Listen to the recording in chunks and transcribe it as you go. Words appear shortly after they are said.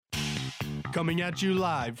Coming at you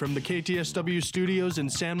live from the KTSW studios in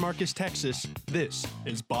San Marcos, Texas, this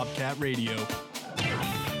is Bobcat Radio.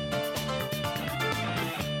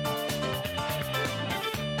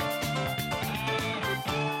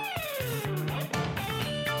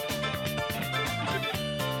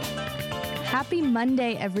 Happy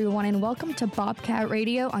Monday, everyone, and welcome to Bobcat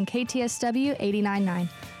Radio on KTSW 89.9.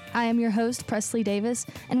 I am your host, Presley Davis,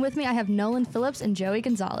 and with me I have Nolan Phillips and Joey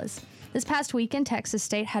Gonzalez. This past weekend, Texas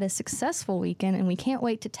State had a successful weekend, and we can't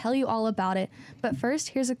wait to tell you all about it. But first,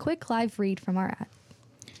 here's a quick live read from our ad.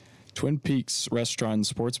 Twin Peaks Restaurant and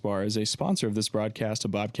Sports Bar is a sponsor of this broadcast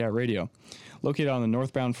of Bobcat Radio. Located on the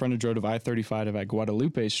northbound frontage road of I-35 at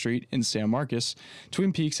Guadalupe Street in San Marcos,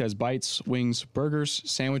 Twin Peaks has bites, wings, burgers,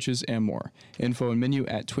 sandwiches, and more. Info and menu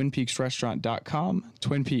at twinpeaksrestaurant.com.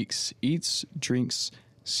 Twin Peaks eats, drinks,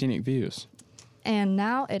 scenic views. And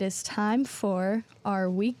now it is time for our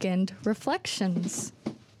weekend reflections.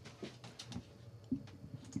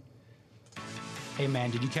 Hey man,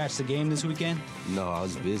 did you catch the game this weekend? No, I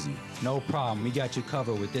was busy. No problem. We got you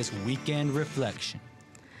covered with this weekend reflection.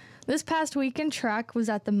 This past weekend, track was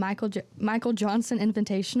at the Michael Johnson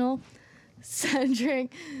Invitational.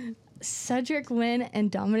 Cedric Wynn and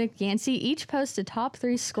Dominic Yancey each posted top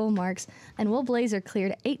 3 school marks, and Will Blazer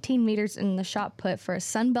cleared 18 meters in the shot put for a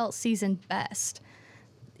Sunbelt season best.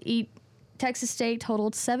 Texas State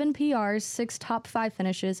totaled 7 PRs, 6 top 5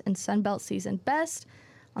 finishes, and Sunbelt season best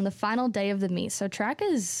on the final day of the meet. So track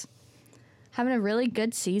is having a really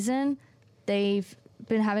good season. They've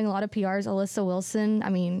been having a lot of PRs. Alyssa Wilson, I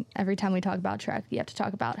mean, every time we talk about track, you have to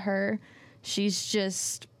talk about her. She's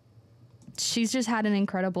just had an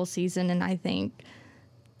incredible season, and I think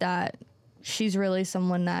that she's really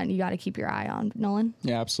someone that you got to keep your eye on. Nolan?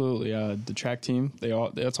 Yeah, absolutely. The track team,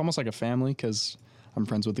 it's almost like a family because I'm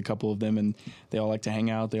friends with a couple of them, and they all like to hang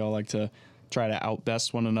out. They all like to try to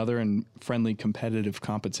outbest one another in friendly competitive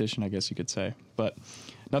competition, I guess you could say. But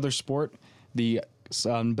another sport, the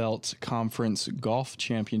Sun Belt Conference Golf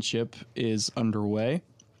Championship is underway.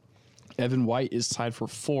 Evan White is tied for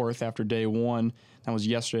 4th after day 1. That was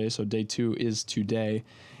yesterday, so day 2 is today.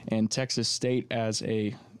 And Texas State as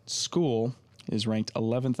a school is ranked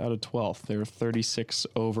 11th out of 12th. They're 36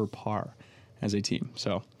 over par as a team.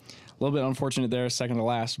 So a little bit unfortunate there, second to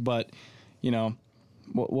last, but, you know,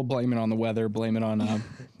 we'll blame it on the weather, blame it on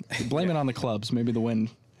the clubs. Maybe the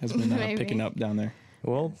wind has been picking up down there.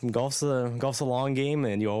 Well, golf's a long game,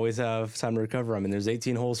 and you always have time to recover. I mean, there's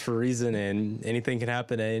 18 holes for a reason, and anything can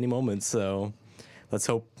happen at any moment. So let's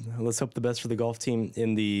hope the best for the golf team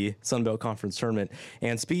in the Sun Belt Conference tournament.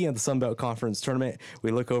 And speaking of the Sun Belt Conference tournament, we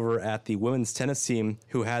look over at the women's tennis team,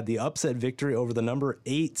 who had the upset victory over the number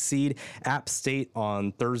 8 seed App State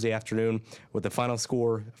on Thursday afternoon, with the final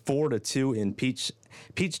score 4-2 in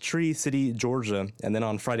Peachtree City, Georgia. And then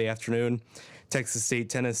on Friday afternoon, Texas State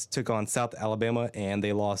Tennis took on South Alabama, and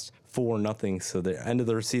they lost 4-0. So the end of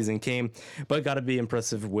their season came, but got to be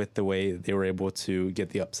impressive with the way they were able to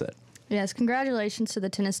get the upset. Yes, congratulations to the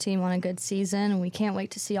tennis team on a good season, and we can't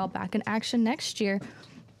wait to see y'all back in action next year.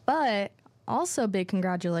 But also big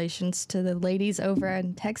congratulations to the ladies over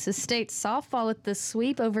at Texas State softball with the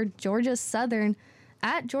sweep over Georgia Southern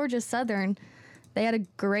at Georgia Southern. They had a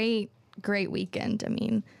great weekend. I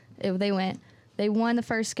mean, they won the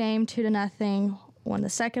first game 2-0, won the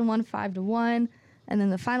second one 5-1, and then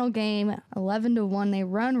the final game 11-1. They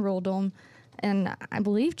ruled them. And I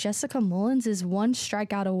believe Jessica Mullins is 1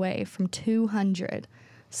 strikeout away from 200.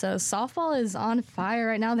 So softball is on fire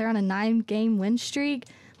right now. They're on a 9-game win streak,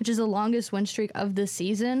 which is the longest win streak of the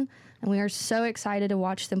season. And we are so excited to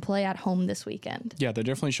watch them play at home this weekend. Yeah, they're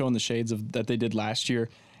definitely showing the shades of that they did last year,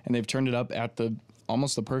 and they've turned it up at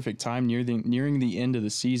almost the perfect time, nearing the end of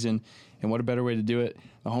the season. And what a better way to do it.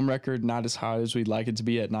 The home record, not as high as we'd like it to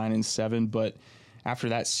be at 9-7, but after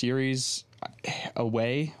that series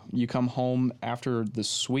away, you come home after the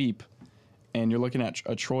sweep, and you're looking at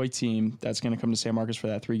a Troy team that's going to come to San Marcos for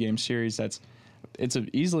that 3-game series. It's an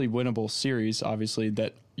easily winnable series, obviously,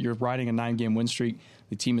 that you're riding a 9-game win streak.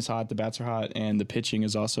 The team is hot, the bats are hot, and the pitching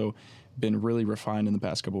has also been really refined in the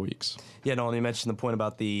past couple weeks. Yeah, Nolan, you mentioned the point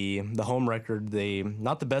about the home record. They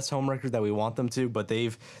not the best home record that we want them to, but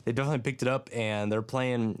they've definitely picked it up, and they're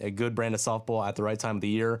playing a good brand of softball at the right time of the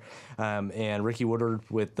year. And Ricky Woodard,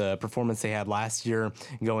 with the performance they had last year,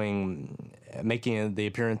 making the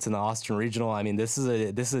appearance in the Austin Regional. I mean, this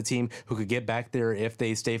is a team who could get back there if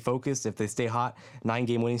they stay focused, if they stay hot.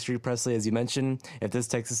 9-game winning streak, Presley, as you mentioned. If this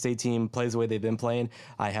Texas State team plays the way they've been playing,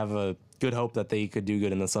 I have a good hope that they could do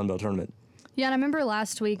good in the Sun Belt tournament. Yeah, and I remember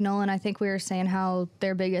last week, Nolan, I think we were saying how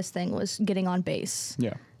their biggest thing was getting on base.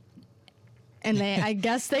 Yeah. And I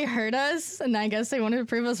guess they heard us, and I guess they wanted to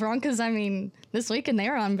prove us wrong because, I mean, this weekend they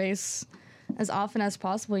were on base as often as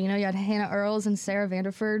possible. You know, you had Hannah Earls and Sarah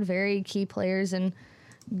Vanderford, very key players in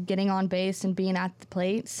getting on base and being at the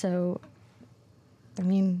plate. So, I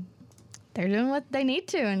mean, they're doing what they need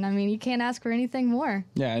to, and, I mean, you can't ask for anything more.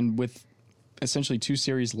 Yeah, and with essentially 2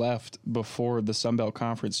 series left before the Sun Belt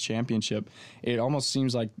Conference Championship, it almost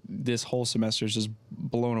seems like this whole semester is just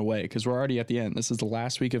blown away because we're already at the end. This is the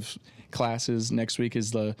last week of classes. Next week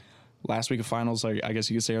is the last week of finals, I guess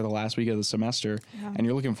you could say, or the last week of the semester. Yeah. And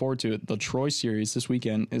you're looking forward to it. The Troy series this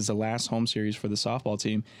weekend is the last home series for the softball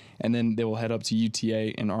team. And then they will head up to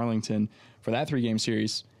UTA in Arlington for that 3-game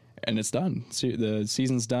series. And it's done. The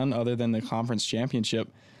season's done other than the conference championship.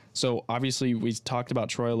 So obviously we talked about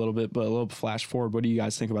Troy a little bit, but a little flash forward. What do you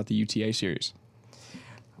guys think about the UTA series?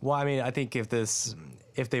 Well, I mean, I think if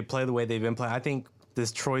they play the way they've been playing, I think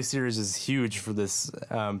this Troy series is huge for this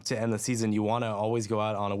to end the season. You want to always go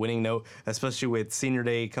out on a winning note, especially with Senior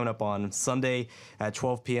Day coming up on Sunday at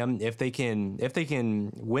 12 p.m. If they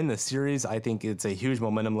can win the series, I think it's a huge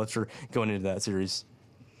momentum lifter going into that series.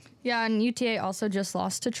 Yeah, and UTA also just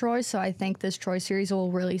lost to Troy, so I think this Troy series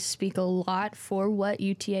will really speak a lot for what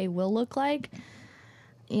UTA will look like.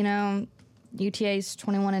 You know, UTA's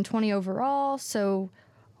 21-20 overall, so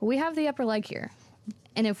we have the upper leg here.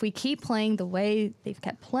 And if we keep playing the way they've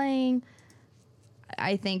kept playing,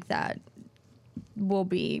 I think that we'll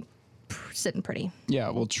be sitting pretty.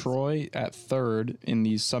 Yeah, well, Troy at 3rd in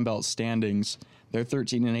these Sun Belt standings. They're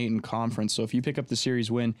 13-8 in conference. So if you pick up the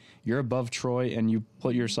series win, you're above Troy and you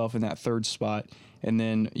put yourself in that 3rd spot. And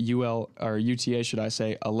then UTA, should I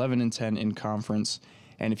say, 11-10 in conference.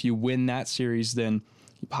 And if you win that series, then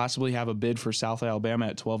you possibly have a bid for South Alabama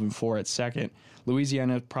at 12-4 at 2nd.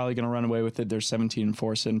 Louisiana is probably going to run away with it. They're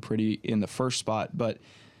 17-4, sitting pretty in the 1st spot. But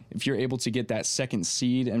if you're able to get that 2nd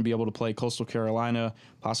seed and be able to play Coastal Carolina,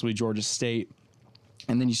 possibly Georgia State,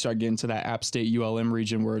 and then you start getting to that App State ULM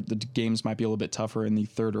region where the games might be a little bit tougher in the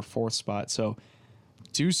 3rd or 4th spot. So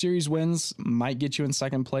 2 series wins might get you in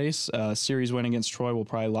 2nd place. Series win against Troy will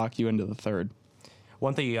probably lock you into the 3rd.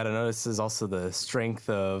 One thing you got to notice is also the strength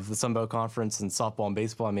of the Sun Belt Conference in softball and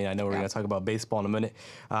baseball. I mean, I know we're going to talk about baseball in a minute.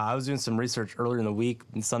 I was doing some research earlier in the week.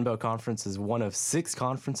 The Sun Belt Conference is one of 6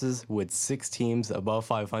 conferences with 6 teams above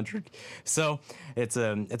 500. So it's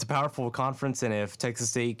a powerful conference, and if Texas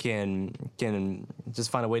State can just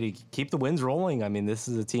find a way to keep the wins rolling, I mean, this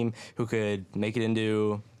is a team who could make it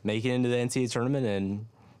into the NCAA tournament and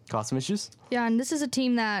cause some issues. Yeah, and this is a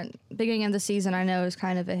team that, beginning of the season, I know is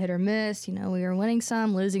kind of a hit or miss. You know, we were winning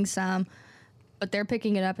some, losing some, but they're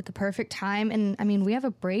picking it up at the perfect time. And, I mean, we have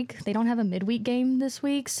a break. They don't have a midweek game this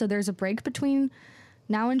week, so there's a break between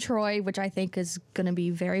now and Troy, which I think is going to be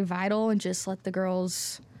very vital, and just let the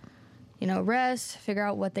girls, you know, rest, figure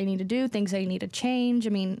out what they need to do, things they need to change. I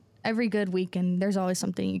mean, every good weekend, there's always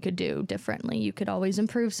something you could do differently. You could always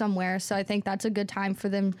improve somewhere, so I think that's a good time for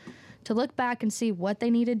them to look back and see what they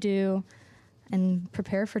need to do and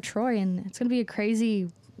prepare for Troy. And it's going to be a crazy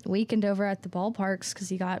weekend over at the ballparks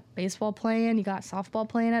because you got baseball playing, you got softball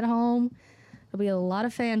playing at home. There'll be a lot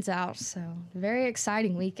of fans out, so very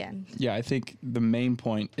exciting weekend. Yeah, I think the main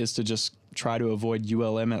point is to just try to avoid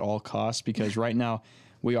ULM at all costs because right now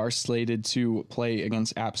we are slated to play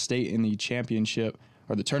against App State in the championship,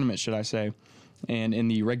 or the tournament, should I say. And in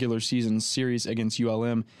the regular season series against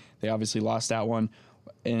ULM, they obviously lost that one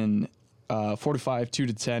in 4-5,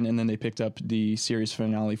 2-10, and then they picked up the series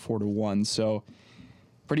finale 4-1. So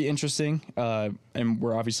pretty interesting. And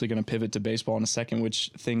we're obviously going to pivot to baseball in a second,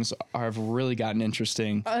 which things have really gotten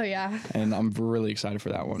interesting. Oh, yeah. And I'm really excited for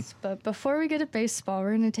that one. But before we get to baseball,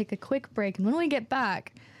 we're going to take a quick break. And when we get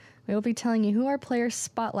back, we will be telling you who our player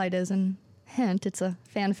spotlight is. And hint, it's a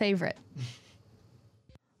fan favorite.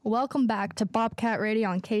 Welcome back to Bobcat Radio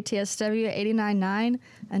on KTSW 89.9,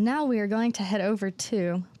 and now we are going to head over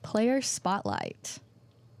to Player Spotlight.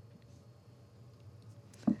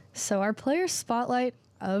 So our Player Spotlight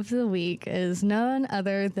of the week is none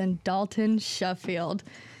other than Dalton Sheffield.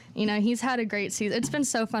 You know, he's had a great season. It's been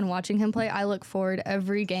so fun watching him play. I look forward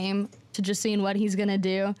every game to just seeing what he's going to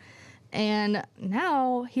do. And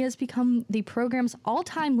now he has become the program's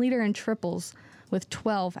all-time leader in triples with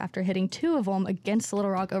 12 after hitting 2 of them against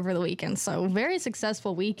Little Rock over the weekend. So very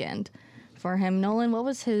successful weekend for him. Nolan, what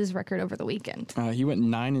was his record over the weekend? He went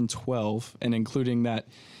 9-12, and including that,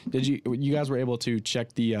 you guys were able to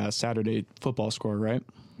check the Saturday football score, right?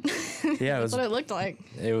 Yeah, That's what it looked like.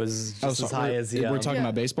 It was just as high as the. We're talking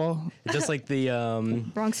about baseball, just like the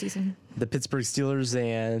wrong season. The Pittsburgh Steelers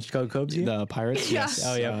and Chicago Cubs. The Pirates. Yeah. Yes.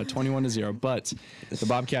 Oh yeah, 21-0. But the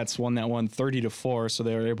Bobcats won that one 30-4, so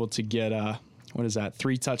they were able to get what is that?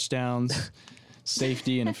 3 touchdowns,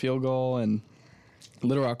 safety, and a field goal. And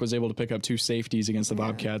Little Rock was able to pick up 2 safeties against the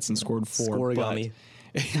Bobcats and scored 4. Scorigami.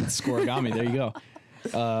 Scorigami, there you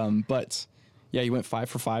go. But yeah, he went 5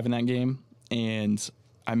 for 5 in that game. And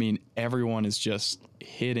I mean, everyone is just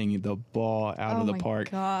hitting the ball out of the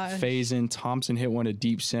park. Gosh. Faison, Thompson hit one to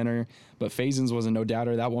deep center, but Faison's was a no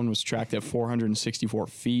doubter. That one was tracked at 464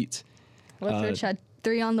 feet. Withridge had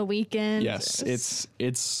 3 on the weekend. Yes,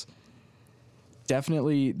 it's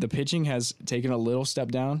definitely, the pitching has taken a little step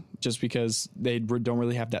down just because they don't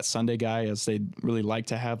really have that Sunday guy as they'd really like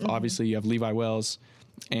to have. Obviously, you have Levi Wells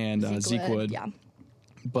and Zeke Wood. Yeah.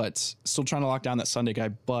 But still trying to lock down that Sunday guy.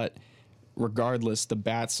 But regardless, the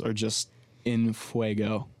bats are just in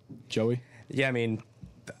fuego. Joey? Yeah, I mean,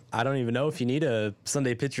 I don't even know if you need a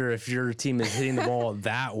Sunday pitcher if your team is hitting the ball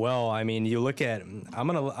that well. I mean, you look at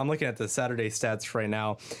I'm looking at the Saturday stats right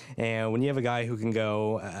now, and when you have a guy who can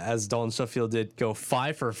go, as Dalton Sheffield did, go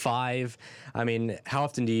 5 for 5. I mean, how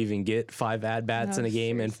often do you even get 5 at bats in a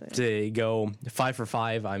game? Seriously. And to go 5 for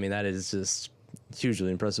 5, I mean, that is just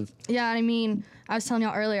hugely impressive. Yeah, I mean, I was telling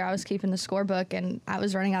y'all earlier, I was keeping the scorebook and I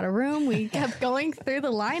was running out of room. We kept going through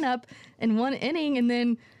the lineup in one inning, and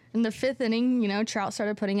then in the 5th inning, you know, Trout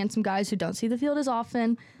started putting in some guys who don't see the field as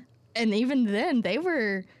often. And even then, they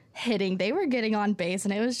were hitting, they were getting on base,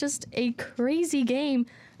 and it was just a crazy game.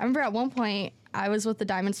 I remember at one point, I was with the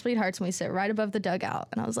Diamond Sweethearts, and we sit right above the dugout,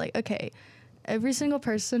 and I was like, okay, every single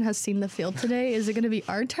person has seen the field today. Is it going to be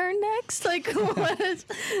our turn next? Like, what is,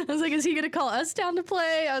 I was like, is he going to call us down to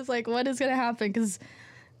play? I was like, what is going to happen? Because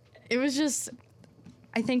it was just,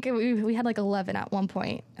 I think we had like 11 at one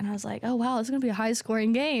point, and I was like, oh wow, it's going to be a high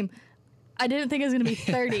scoring game. I didn't think it was going to be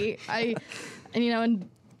 30. And you know, and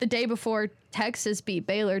the day before Texas beat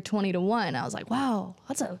Baylor 20-1, I was like, wow,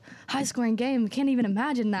 that's a high scoring game. Can't even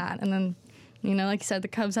imagine that. And then, you know, like you said, the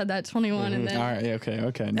Cubs had that 21, and then All right,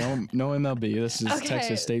 okay. No MLB. This is Okay.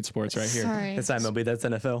 Texas State sports right here. sorry, That's not MLB, that's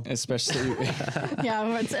NFL. Especially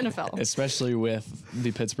yeah, it's NFL. especially with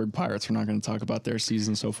the Pittsburgh Pirates. We're not going to talk about their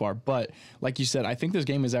season so far. But like you said, I think this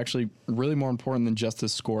game is actually really more important than just the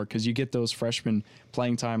score, because you get those freshmen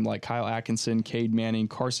playing time like Kyle Atkinson, Cade Manning,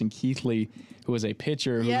 Carson Keithley, who is a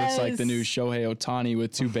pitcher who looks like the new Yes. Shohei Ohtani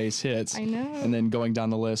with 2 base hits. I know. And then going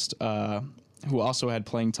down the list, who also had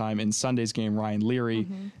playing time in Sunday's game, Ryan Leary,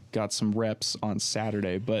 got some reps on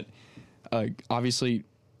Saturday. But obviously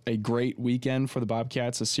a great weekend for the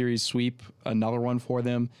Bobcats, a series sweep, another one for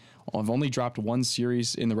them. I've only dropped 1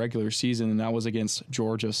 series in the regular season, and that was against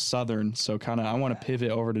Georgia Southern. So I want to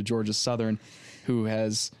pivot over to Georgia Southern, who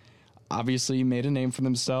has obviously made a name for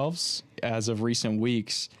themselves as of recent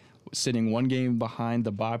weeks, sitting 1 game behind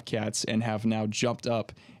the Bobcats and have now jumped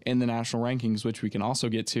up in the national rankings, which we can also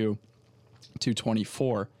get to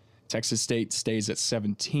 24. Texas State stays at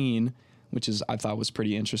 17, which I thought was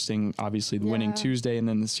pretty interesting. Obviously, the winning Yeah. Tuesday and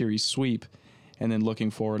then the series sweep. And then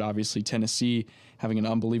looking forward, obviously, Tennessee having an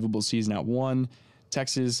unbelievable season at 1,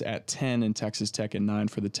 Texas at 10, and Texas Tech at 9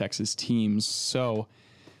 for the Texas teams. So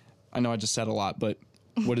I know I just said a lot, but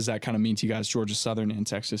what does that kind of mean to you guys, Georgia Southern and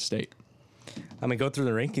Texas State? I mean, go through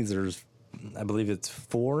the rankings. There's, I believe it's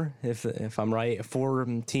 4, if I'm right, 4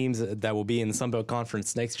 teams that will be in the Sun Belt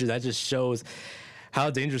Conference next year. That just shows how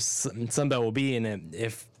dangerous Sun Belt will be. And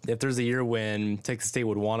if there's a year when Texas State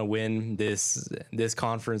would want to win this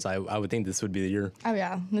conference, I would think this would be the year. Oh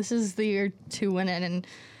yeah, this is the year to win it. And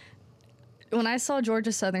when I saw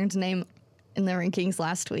Georgia Southern's name in the rankings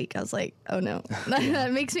last week, I was like, oh no,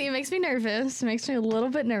 it makes me nervous. It makes me a little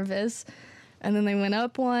bit nervous. And then they went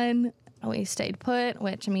up 1, and we stayed put.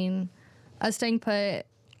 Which, I mean, us staying put,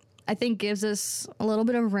 I think gives us a little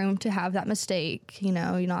bit of room to have that mistake. You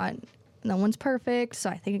know, no one's perfect, so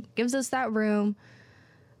I think it gives us that room.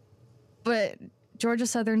 But Georgia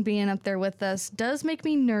Southern being up there with us does make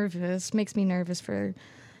me nervous. Makes me nervous for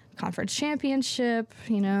conference championship.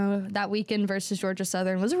 You know, that weekend versus Georgia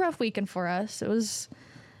Southern was a rough weekend for us. It was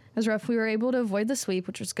rough. We were able to avoid the sweep,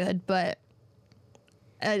 which was good, but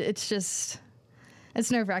it's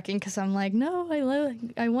nerve-wracking because I'm like, no,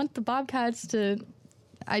 I want the Bobcats to.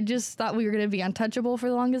 I just thought we were going to be untouchable for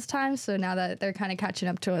the longest time. So now that they're kind of catching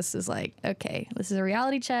up to us, is like, okay, this is a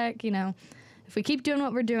reality check. You know, if we keep doing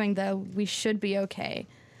what we're doing, though, we should be okay.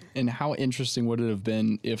 And how interesting would it have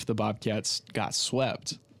been if the Bobcats got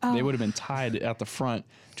swept? They would have been tied at the front.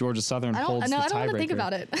 Georgia Southern holds the tiebreaker. I don't want to think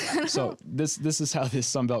about it. So this is how this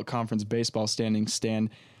Sun Belt Conference baseball standings stand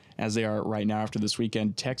as they are right now after this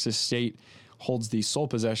weekend. Texas State holds the sole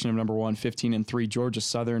possession of number 1, 15-3. Georgia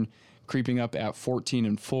Southern creeping up at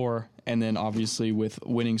 14-4. And then obviously with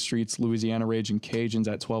winning streaks, Louisiana Raging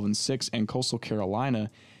Cajuns at 12-6, and Coastal Carolina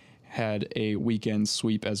had a weekend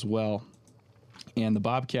sweep as well. And the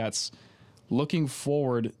Bobcats, looking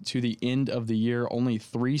forward to the end of the year, only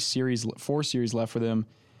 4 series left for them.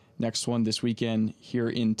 Next one this weekend here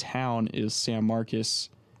in town is San Marcos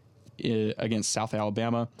against South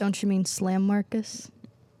Alabama. Don't you mean Slam Marcus?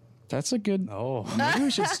 That's a good. Oh, Maybe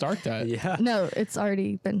we should start that. yeah. No, it's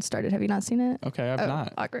already been started. Have you not seen it? Okay, I've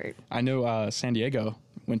not. Oh, great. I know San Diego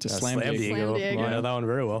went to Slam Diego. Slam Diego. I know that one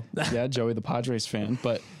very well. Yeah, Joey, the Padres fan,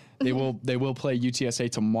 but they will play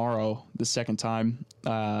UTSA tomorrow, the second time.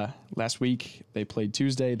 Last week they played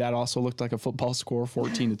Tuesday. That also looked like a football score,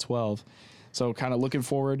 14-12. So kind of looking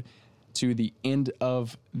forward to the end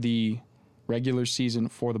of the regular season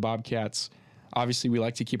for the Bobcats. Obviously, we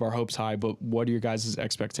like to keep our hopes high, but what are your guys'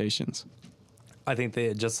 expectations? I think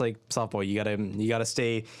that just like softball, you gotta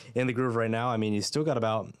stay in the groove right now. I mean, you still got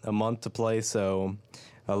about a month to play, so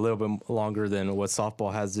a little bit longer than what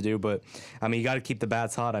softball has to do. But I mean, you got to keep the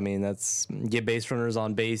bats hot. I mean, that's get base runners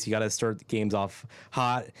on base. You got to start the games off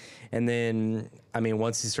hot, and then I mean,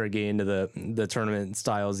 once you start getting into the tournament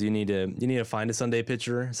styles, you need to find a Sunday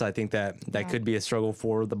pitcher. So I think that could be a struggle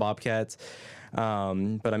for the Bobcats.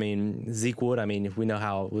 But I mean, Zeke Wood, I mean, we know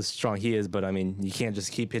how strong he is, but I mean, you can't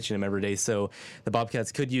just keep pitching him every day. So the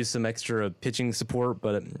Bobcats could use some extra pitching support,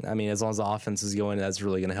 but I mean, as long as the offense is going, that's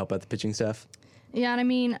really going to help out the pitching staff. Yeah, and I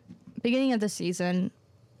mean, beginning of the season,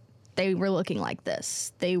 they were looking like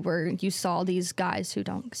this. You saw these guys who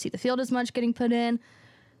don't see the field as much getting put in.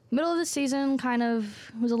 Middle of the season kind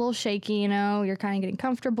of was a little shaky, you're kind of getting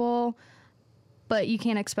comfortable, but you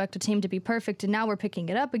can't expect a team to be perfect, and now we're picking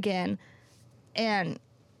it up again. And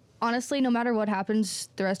honestly, no matter what happens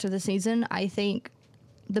the rest of the season, I think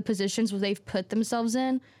the positions where they've put themselves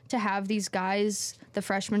in to have these guys, the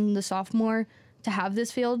freshman, the sophomore, to have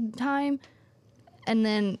this field time, and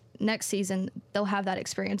then next season they'll have that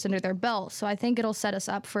experience under their belt. So I think it'll set us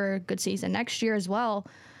up for a good season next year as well.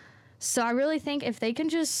 So I really think if they can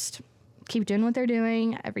just keep doing what they're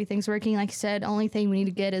doing, everything's working. Like I said, only thing we need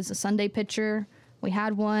to get is a Sunday pitcher. We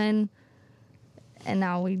had one, and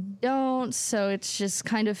now we don't. So it's just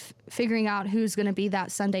kind of figuring out who's going to be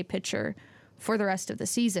that Sunday pitcher for the rest of the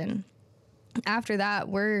season. After that,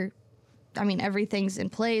 everything's in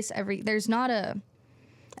place.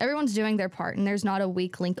 Everyone's doing their part, and there's not a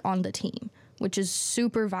weak link on the team, which is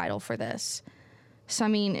super vital for this. So, I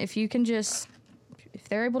mean, if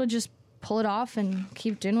they're able to just pull it off and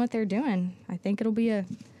keep doing what they're doing, I think it'll be a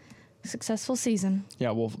successful season.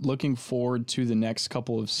 Yeah, well, looking forward to the next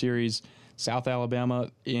couple of series. South Alabama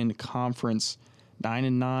in conference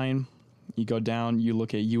 9-9. You go down, you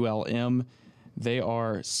look at ULM. They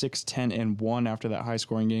are 6-10-1 after that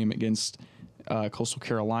high-scoring game against Coastal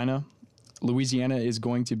Carolina. Louisiana is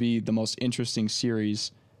going to be the most interesting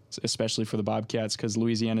series, especially for the Bobcats, because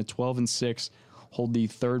Louisiana 12-6 hold the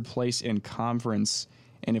third place in conference.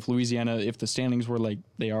 And if the standings were like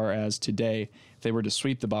they are as today, if they were to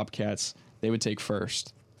sweep the Bobcats, they would take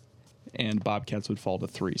first, and Bobcats would fall to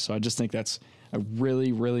 3. So I just think that's a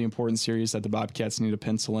really, really important series that the Bobcats need to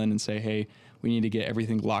pencil in and say, hey, we need to get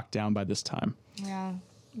everything locked down by this time. Yeah.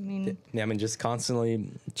 I mean, just constantly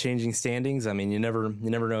changing standings. I mean, you never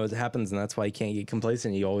know what happens, and that's why you can't get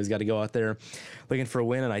complacent. You always got to go out there looking for a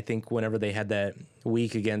win. And I think whenever they had that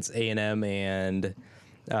week against A&M and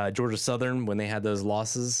Georgia Southern, when they had those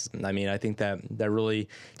losses, I mean, I think that really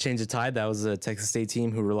changed the tide. That was a Texas State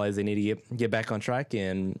team who realized they need to get back on track,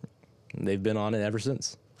 and they've been on it ever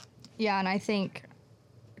since. Yeah, and I think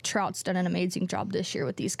Trout's done an amazing job this year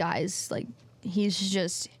with these guys. Like, he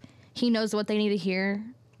knows what they need to hear.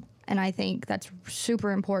 And I think that's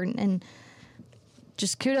super important. And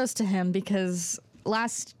just kudos to him, because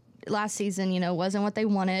last season, wasn't what they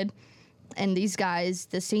wanted. And these guys,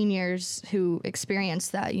 the seniors who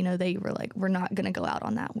experienced that, they were like, we're not going to go out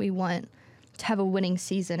on that. We want to have a winning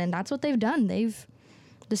season. And that's what they've done. They've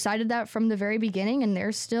decided that from the very beginning, and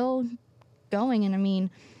they're still going. And I mean,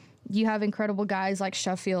 you have incredible guys like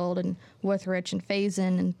Sheffield and Withrich and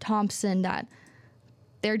Faison and Thompson that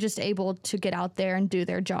they're just able to get out there and do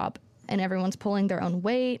their job, and everyone's pulling their own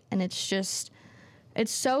weight, and it's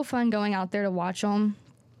so fun going out there to watch them,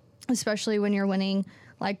 especially when you're winning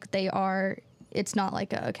like they are. It's not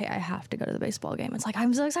like, okay, I have to go to the baseball game. It's like,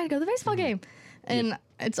 I'm so excited to go to the baseball game. And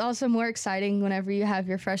it's also more exciting whenever you have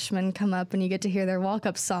your freshmen come up and you get to hear their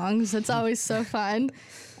walk-up songs. It's always so fun.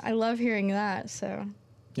 I love hearing that, so.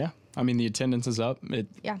 Yeah, I mean, the attendance is up.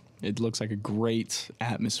 It looks like a great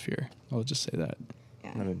atmosphere. I'll just say that.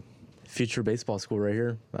 Yeah. I mean, future baseball school right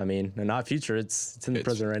here. I mean, not future, it's in the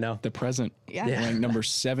present right now. The present. Yeah. Ranked number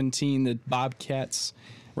 17. The Bobcats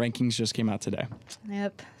rankings just came out today.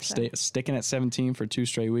 Yep. Sticking at 17 for 2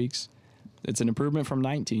 straight weeks. It's an improvement from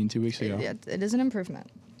 19 2 weeks ago. It is an improvement.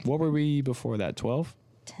 What were we before that? 12?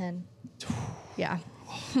 10. Yeah.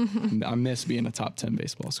 I miss being a top 10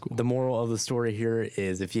 baseball school. The moral of the story here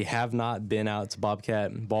is if you have not been out to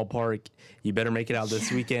Bobcat Ballpark, you better make it out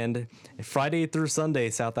this weekend. Friday through Sunday,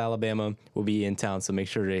 South Alabama will be in town, so make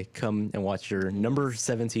sure to come and watch your number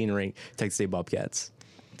 17 ranked Texas State Bobcats.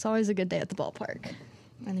 It's always a good day at the ballpark.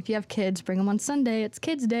 And if you have kids, bring them on Sunday. It's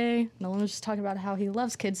Kids Day. Nolan was just talking about how he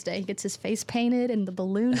loves Kids Day. He gets his face painted and the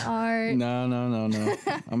balloon art. No.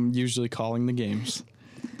 I'm usually calling the games.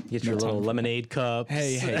 Get your little lemonade cups.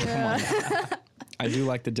 Hey, come on. I do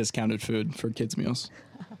like the discounted food for kids' meals.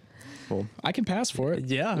 Cool. I can pass for it.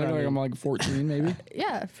 Yeah, Look I like mean- I'm like 14 maybe.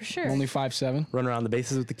 Yeah, for sure. Only 5'7". Run around the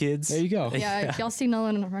bases with the kids. There you go. Yeah, if y'all see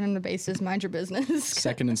Nolan running the bases, mind your business.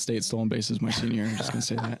 Second in state stolen bases my senior year. I'm just going to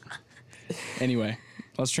say that. Anyway,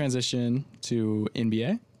 let's transition to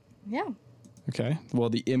NBA. Yeah. Okay. Well,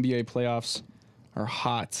 the NBA playoffs are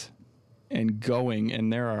hot and going,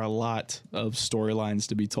 and there are a lot of storylines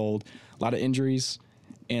to be told, a lot of injuries,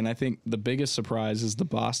 and I think the biggest surprise is the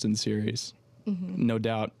Boston series. No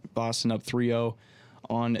doubt, Boston up 3-0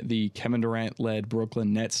 on the Kevin Durant-led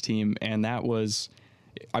Brooklyn Nets team, and that was,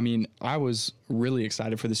 I was really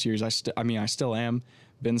excited for the series. I still am.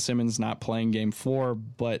 Ben Simmons not playing Game 4,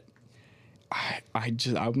 but I'm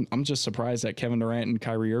just surprised that Kevin Durant and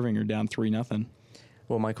Kyrie Irving are down 3-0.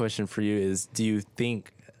 Well, my question for you is, do you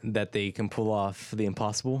think that they can pull off the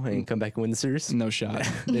impossible and come back and win the series? No shot.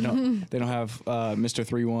 They don't have Mr.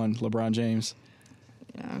 3-1 LeBron James.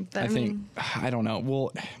 Yeah, I don't know.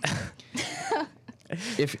 Well,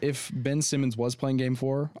 if Ben Simmons was playing Game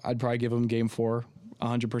 4, I'd probably give him Game 4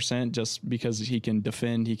 100% just because he can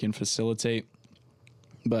defend, he can facilitate.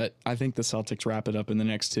 But I think the Celtics wrap it up in the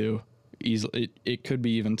next two. Easily, it could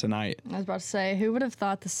be even tonight. I was about to say, who would have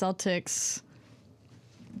thought the Celtics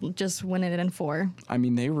just win it in 4? I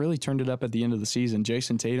mean, they really turned it up at the end of the season.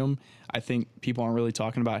 Jason Tatum, I think people aren't really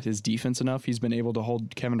talking about his defense enough. He's been able to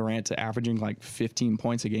hold Kevin Durant to averaging like 15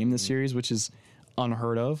 points a game this series, which is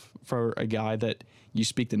unheard of for a guy that you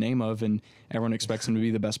speak the name of and everyone expects him to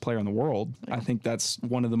be the best player in the world. Yeah. I think that's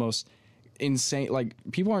one of the most insane. Like,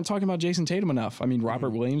 people aren't talking about Jason Tatum enough. I mean,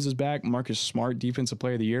 Robert Williams is back. Marcus Smart, Defensive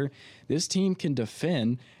Player of the Year. This team can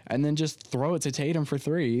defend and then just throw it to Tatum for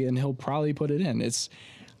 3, and he'll probably put it in.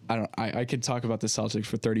 I could talk about the Celtics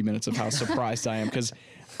for 30 minutes of how surprised I am, because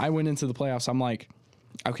I went into the playoffs. I'm like,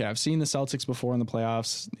 okay, I've seen the Celtics before in the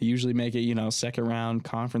playoffs. They usually make it, second round,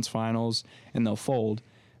 conference finals, and they'll fold.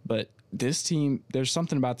 But this team, there's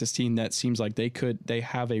something about this team that seems like they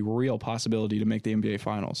have a real possibility to make the NBA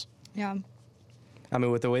Finals. Yeah. I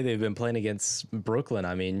mean, with the way they've been playing against Brooklyn,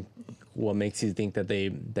 I mean, what makes you think that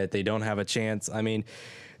they don't have a chance? I mean,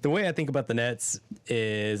 the way I think about the Nets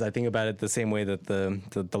is I think about it the same way that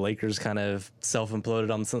the Lakers kind of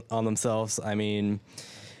self-imploded on themselves. I mean,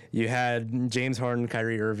 you had James Harden,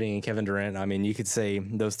 Kyrie Irving, and Kevin Durant. I mean, you could say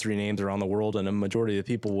those 3 names around the world, and a majority of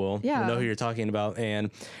the people will know who you're talking about. And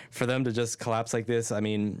for them to just collapse like this, I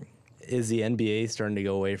mean, is the NBA starting to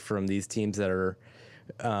go away from these teams that are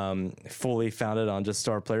fully founded on just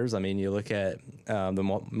star players? I mean, you look at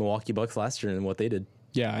the Milwaukee Bucks last year and what they did.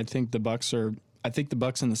 Yeah, I think the Bucks and the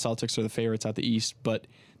Celtics are the favorites out the East, but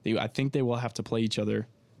I think they will have to play each other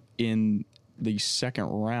in the second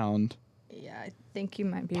round. Yeah, I think you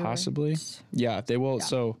might be possibly. Right. Yeah, they will. Yeah.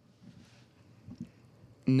 So,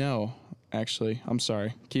 no, actually, I'm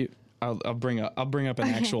sorry. I'll bring up an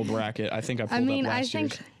actual bracket. I think I pulled up last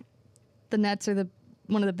year's. The Nets are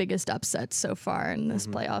one of the biggest upsets so far in this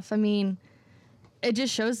playoff. I mean, it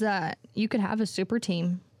just shows that you could have a super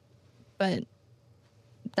team, but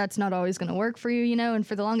that's not always going to work for you, and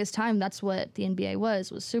for the longest time, that's what the NBA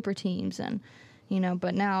was super teams. And,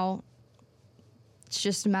 but now it's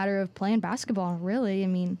just a matter of playing basketball, really. I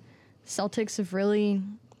mean, Celtics have really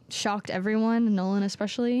shocked everyone, Nolan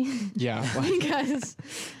especially. Yeah.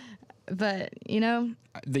 But,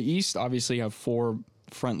 The East obviously have 4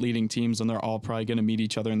 front leading teams, and they're all probably going to meet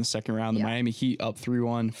each other in the second round. The Miami Heat up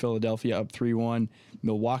 3-1, Philadelphia up 3-1,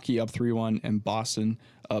 Milwaukee up 3-1, and Boston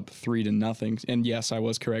up 3-0. And yes, I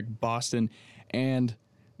was correct. Boston and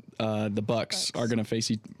the Bucks are going to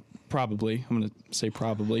face probably. I'm going to say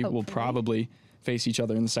probably. Hopefully. Will probably face each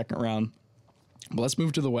other in the second round. But let's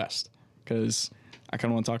move to the West, because I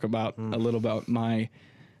kind of want to talk about a little about my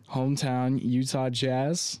hometown Utah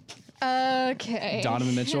Jazz. Okay.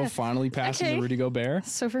 Donovan Mitchell finally passes to Rudy Gobert.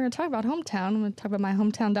 So if we're going to talk about hometown, I'm going to talk about my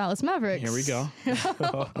hometown Dallas Mavericks. Here we go.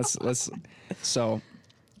 So,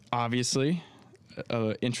 obviously,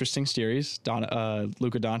 interesting series.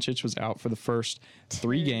 Luka Doncic was out for the first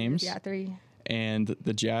 3 games. Yeah, 3. And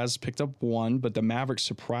the Jazz picked up 1, but the Mavericks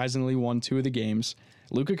surprisingly won 2 of the games.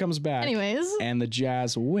 Luka comes back. Anyways. And the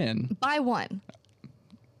Jazz win. By 1.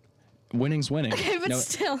 Winning's winning. Okay, but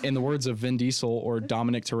still. In the words of Vin Diesel or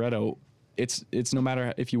Dominic Toretto, it's no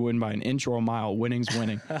matter if you win by an inch or a mile, winning's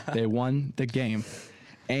winning. They won the game.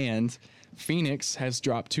 And Phoenix has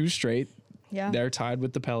dropped 2 straight. Yeah. They're tied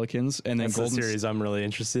with the Pelicans. And then That's the series I'm really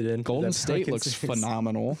interested in. Golden That State Pelicans looks series.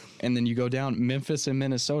 phenomenal. And then you go down Memphis and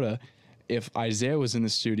Minnesota. If Isaiah was in the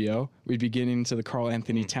studio, we'd be getting into the Karl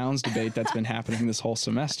Anthony Towns debate that's been happening this whole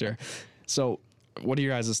semester. So what are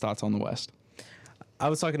your guys' thoughts on the West? I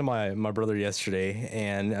was talking to my brother yesterday,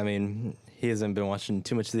 and I mean, he hasn't been watching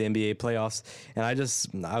too much of the NBA playoffs, and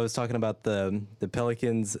I was talking about the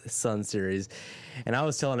Pelicans Suns series, and I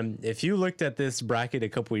was telling him, if you looked at this bracket a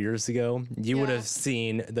couple years ago, you would Yeah. have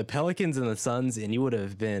seen the Pelicans and the Suns, and you would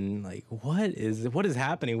have been like, what is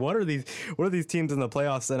happening? What are these teams in the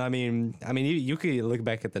playoffs? And I mean, you could look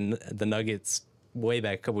back at the Nuggets way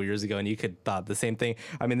back a couple years ago, and you could thought the same thing.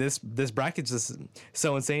 I mean, this bracket's just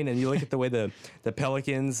so insane. And you look at the way the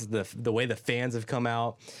Pelicans, the way the fans have come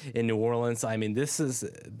out in New Orleans. I mean, these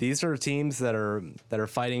are teams that are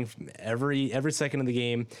fighting every second of the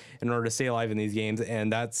game in order to stay alive in these games,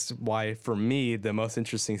 and that's why for me the most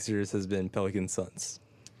interesting series has been Pelicans Suns.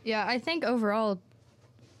 Yeah, I think overall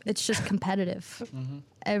it's just competitive.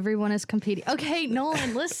 Everyone is competing. Okay,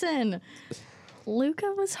 Nolan, listen.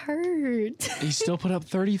 Luka was hurt. He still put up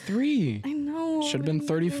 33. I know. Should have been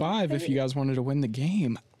 35 if you guys wanted to win the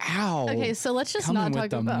game. Ow. Okay, so let's just Coming not with talk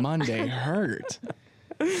the about Monday hurt.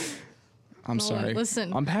 I'm sorry.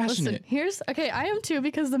 Listen, I'm passionate. Listen, I am too,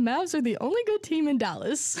 because the Mavs are the only good team in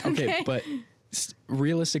Dallas. Okay, but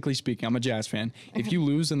realistically speaking, I'm a Jazz fan. If you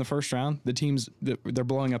lose in the first round, they're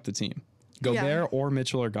blowing up the team. Go Yeah. there or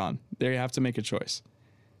Mitchell are gone. They have to make a choice.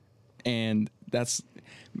 And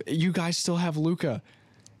you guys still have Luka,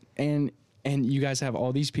 and you guys have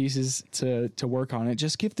all these pieces to work on it.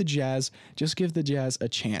 Just give the Jazz a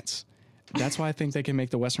chance. That's why I think they can make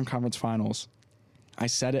the Western Conference Finals. I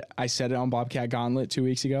said it on Bobcat Gauntlet 2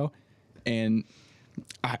 weeks ago, and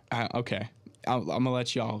okay. I'm gonna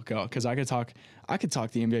let y'all go because I could talk the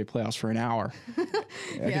NBA playoffs for an hour.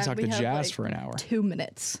 I could talk the Jazz for an hour. 2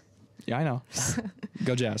 minutes. Yeah, I know.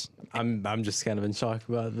 Go Jazz. I'm just kind of in shock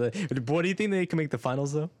about what do you think they can make the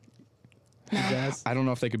finals though? The Jazz? I don't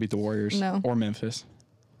know if they could beat the Warriors No. or Memphis.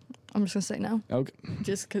 I'm just gonna say no, Okay.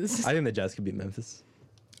 just because. I think the Jazz could beat Memphis.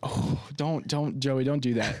 Don't Joey, don't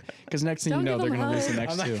do that. Because next thing you Don't know, give they're them gonna lose the hope.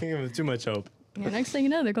 next I'm not two. giving them too much hope. Yeah, next thing you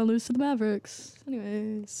know, they're gonna lose to the Mavericks.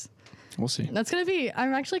 Anyways, We'll see. that's gonna be.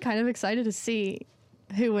 I'm actually kind of excited to see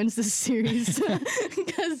who wins this series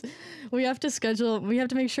because we have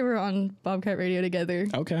to make sure we're on Bobcat Radio together.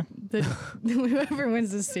 Okay, Whoever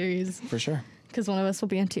wins this series, for sure. because one of us will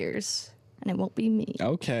be in tears, and it won't be me.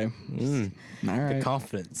 Okay. All right.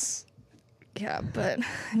 Confidence. Yeah, but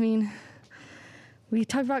I mean, we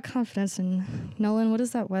talked about confidence, and Nolan, what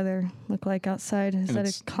does that weather look like outside? Is that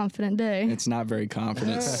It's- a confident day? It's not very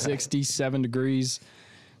confident. 67 degrees,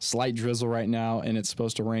 slight drizzle right now, and it's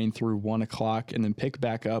supposed to rain through 1 o'clock and then pick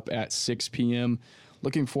back up at 6 p.m.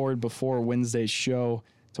 Looking forward before Wednesday's show.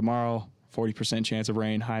 Tomorrow, 40% chance of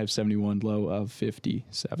rain, high of 71, low of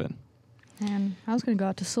 57. And I was gonna go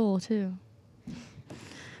out to Seoul too.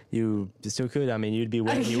 You still could. I mean, you'd be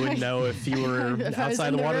wet. You wouldn't know if you were If I was outside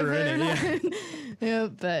in the the water or in river it. or Yeah. Yeah,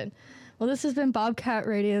 but well, this has been Bobcat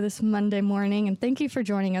Radio this Monday morning, and thank you for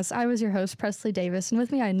joining us. I was your host, Presley Davis, and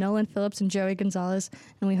with me I had Nolan Phillips and Joey Gonzalez,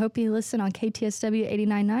 and we hope you listen on KTSW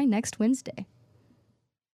 89.9 next Wednesday.